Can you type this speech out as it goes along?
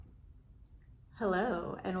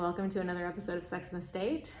Hello, and welcome to another episode of Sex and the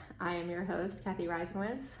State. I am your host, Cathy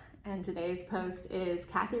Reisenwitz, and today's post is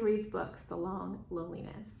Cathy reads books, The Long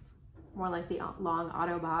Loneliness. More like the long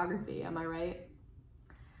autobiography, am I right?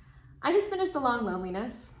 I just finished The Long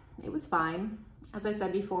Loneliness. It was fine. As I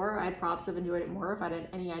said before, I'd perhaps have enjoyed it more if I'd had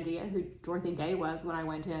any idea who Dorothy Day was when I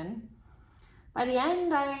went in. By the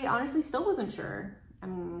end, I honestly still wasn't sure.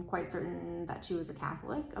 I'm quite certain that she was a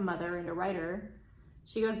Catholic, a mother, and a writer.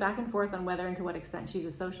 She goes back and forth on whether and to what extent she's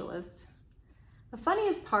a socialist. The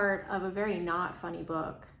funniest part of a very not funny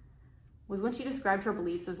book was when she described her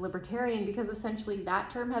beliefs as libertarian, because essentially that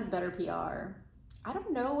term has better PR. I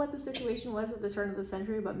don't know what the situation was at the turn of the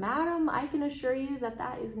century, but madam, I can assure you that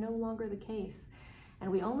that is no longer the case, and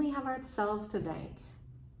we only have ourselves to thank.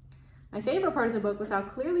 My favorite part of the book was how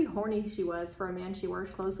clearly horny she was for a man she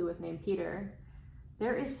worked closely with named Peter.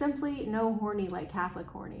 There is simply no horny like Catholic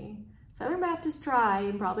horny. Southern Baptists try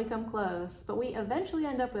and probably come close, but we eventually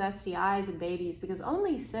end up with STIs and babies because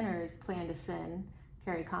only sinners plan to sin,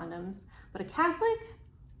 carry condoms. But a Catholic,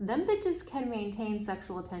 them bitches can maintain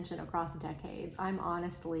sexual attention across decades. I'm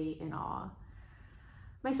honestly in awe.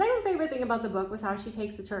 My second favorite thing about the book was how she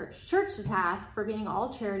takes the church to task for being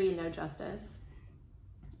all charity and no justice.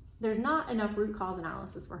 There's not enough root cause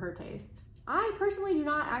analysis for her taste. I personally do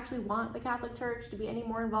not actually want the Catholic Church to be any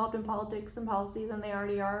more involved in politics and policy than they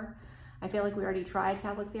already are. I feel like we already tried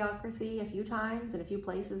Catholic theocracy a few times in a few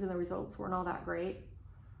places and the results weren't all that great.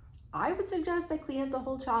 I would suggest they clean up the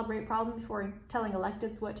whole child rape problem before telling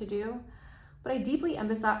electeds what to do, but I deeply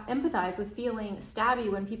empathize with feeling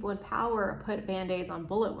stabby when people in power put band-aids on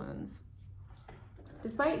bullet wounds.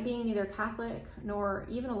 Despite being neither Catholic nor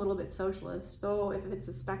even a little bit socialist, though if it's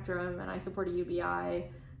a spectrum and I support a UBI,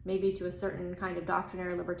 maybe to a certain kind of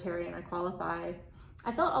doctrinaire libertarian I qualify,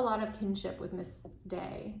 I felt a lot of kinship with Ms.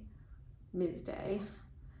 Day,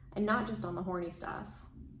 and not just on the horny stuff.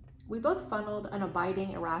 We both funneled an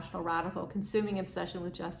abiding, irrational, radical, consuming obsession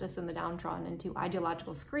with justice and the downtrodden into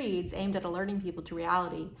ideological screeds aimed at alerting people to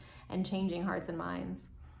reality and changing hearts and minds.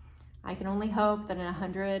 I can only hope that in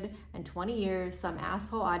 120 years, some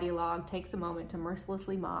asshole ideologue takes a moment to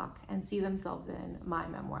mercilessly mock and see themselves in my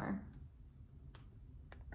memoir.